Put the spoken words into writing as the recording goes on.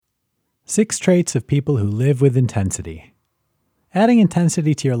6 traits of people who live with intensity. Adding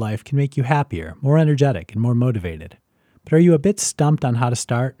intensity to your life can make you happier, more energetic, and more motivated. But are you a bit stumped on how to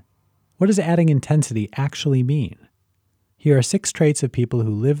start? What does adding intensity actually mean? Here are 6 traits of people who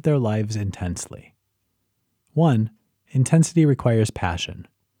live their lives intensely. 1. Intensity requires passion.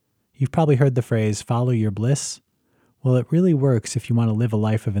 You've probably heard the phrase, follow your bliss. Well, it really works if you want to live a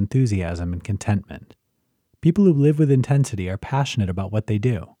life of enthusiasm and contentment. People who live with intensity are passionate about what they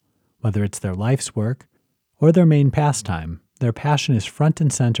do. Whether it's their life's work or their main pastime, their passion is front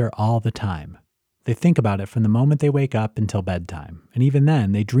and center all the time. They think about it from the moment they wake up until bedtime, and even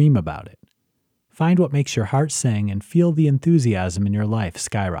then, they dream about it. Find what makes your heart sing and feel the enthusiasm in your life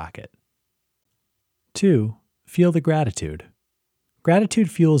skyrocket. 2. Feel the gratitude. Gratitude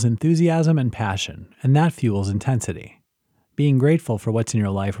fuels enthusiasm and passion, and that fuels intensity. Being grateful for what's in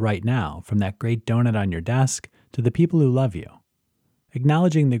your life right now, from that great donut on your desk to the people who love you.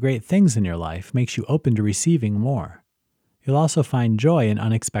 Acknowledging the great things in your life makes you open to receiving more. You'll also find joy in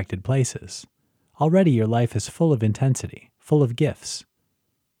unexpected places. Already your life is full of intensity, full of gifts.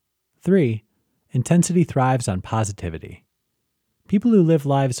 3. Intensity thrives on positivity. People who live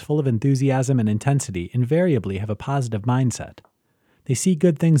lives full of enthusiasm and intensity invariably have a positive mindset. They see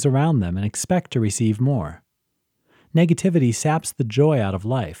good things around them and expect to receive more. Negativity saps the joy out of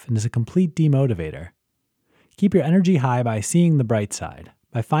life and is a complete demotivator. Keep your energy high by seeing the bright side,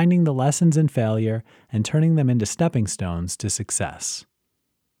 by finding the lessons in failure and turning them into stepping stones to success.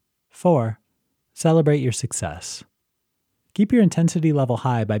 4. Celebrate your success. Keep your intensity level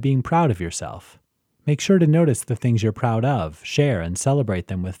high by being proud of yourself. Make sure to notice the things you're proud of, share and celebrate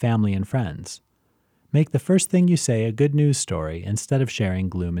them with family and friends. Make the first thing you say a good news story instead of sharing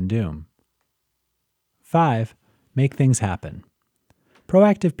gloom and doom. 5. Make things happen.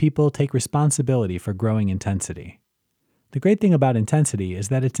 Proactive people take responsibility for growing intensity. The great thing about intensity is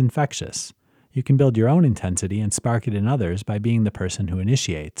that it's infectious. You can build your own intensity and spark it in others by being the person who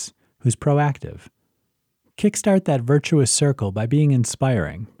initiates, who's proactive. Kickstart that virtuous circle by being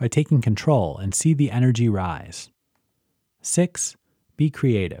inspiring, by taking control and see the energy rise. 6. Be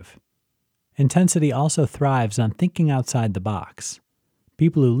creative. Intensity also thrives on thinking outside the box.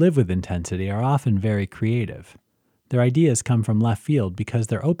 People who live with intensity are often very creative. Their ideas come from left field because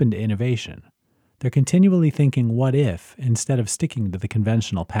they're open to innovation. They're continually thinking what if instead of sticking to the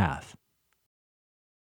conventional path.